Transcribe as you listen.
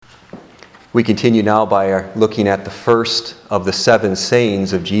We continue now by looking at the first of the 7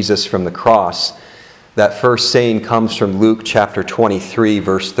 sayings of Jesus from the cross. That first saying comes from Luke chapter 23,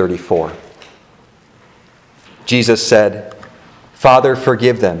 verse 34. Jesus said, "Father,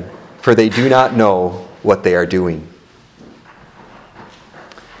 forgive them, for they do not know what they are doing."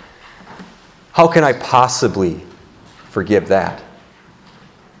 How can I possibly forgive that?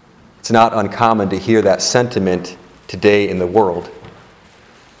 It's not uncommon to hear that sentiment today in the world.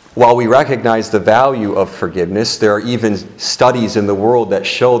 While we recognize the value of forgiveness, there are even studies in the world that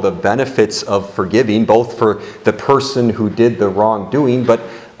show the benefits of forgiving, both for the person who did the wrongdoing, but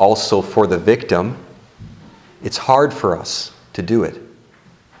also for the victim. It's hard for us to do it.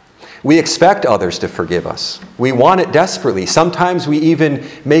 We expect others to forgive us. We want it desperately. Sometimes we even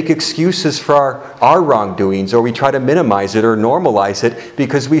make excuses for our wrongdoings, or we try to minimize it or normalize it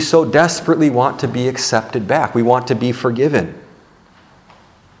because we so desperately want to be accepted back. We want to be forgiven.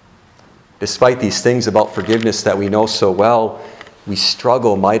 Despite these things about forgiveness that we know so well, we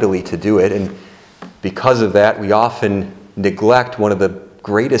struggle mightily to do it, and because of that, we often neglect one of the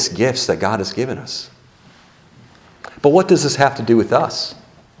greatest gifts that God has given us. But what does this have to do with us?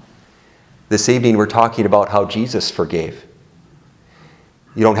 This evening we're talking about how Jesus forgave.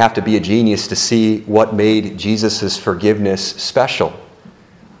 You don't have to be a genius to see what made Jesus' forgiveness special.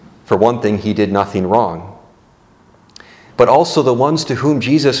 For one thing, he did nothing wrong. But also the ones to whom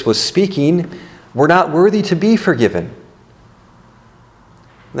Jesus was speaking were not worthy to be forgiven.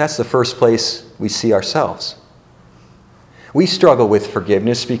 And that's the first place we see ourselves. We struggle with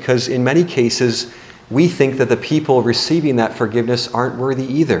forgiveness because in many cases we think that the people receiving that forgiveness aren't worthy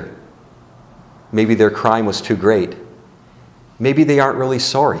either. Maybe their crime was too great. Maybe they aren't really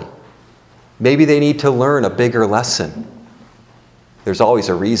sorry. Maybe they need to learn a bigger lesson. There's always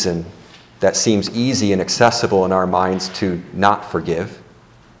a reason that seems easy and accessible in our minds to not forgive.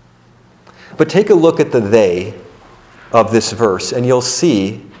 But take a look at the they of this verse, and you'll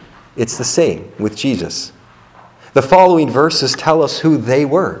see it's the same with Jesus. The following verses tell us who they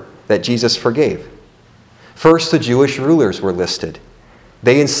were that Jesus forgave. First, the Jewish rulers were listed.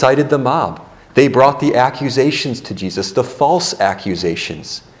 They incited the mob. They brought the accusations to Jesus, the false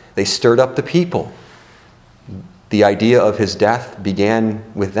accusations. They stirred up the people. The idea of his death began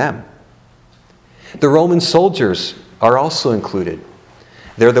with them. The Roman soldiers are also included.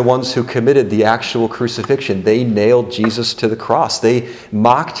 They're the ones who committed the actual crucifixion. They nailed Jesus to the cross. They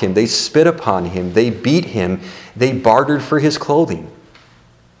mocked him. They spit upon him. They beat him. They bartered for his clothing.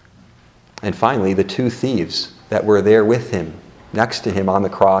 And finally, the 2 thieves that were there with him, next to him on the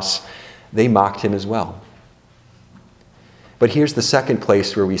cross, they mocked him as well. But here's the second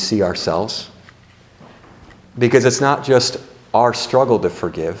place where we see ourselves. Because it's not just our struggle to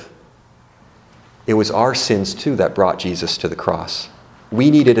forgive. It was our sins too that brought Jesus to the cross. We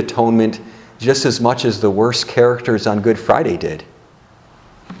needed atonement just as much as the worst characters on Good Friday did.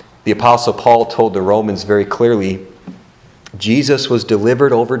 The Apostle Paul told the Romans very clearly, Jesus was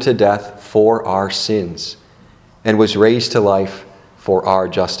delivered over to death for our sins and was raised to life for our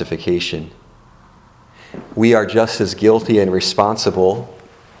justification. We are just as guilty and responsible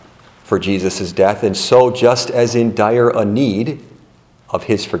for Jesus' death, and so just as in dire a need of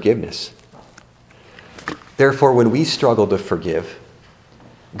his forgiveness. Therefore, when we struggle to forgive,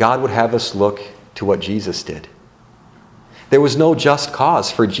 God would have us look to what Jesus did. There was no just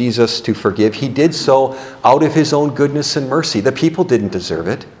cause for Jesus to forgive. He did so out of his own goodness and mercy. The people didn't deserve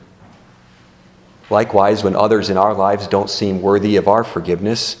it. Likewise, when others in our lives don't seem worthy of our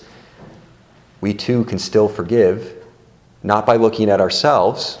forgiveness, we too can still forgive, not by looking at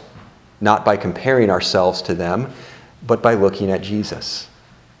ourselves, not by comparing ourselves to them, but by looking at Jesus,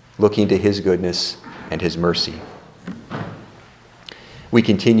 looking to his goodness and his mercy. We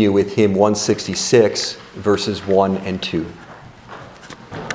continue with hymn 166, verses 1 and 2.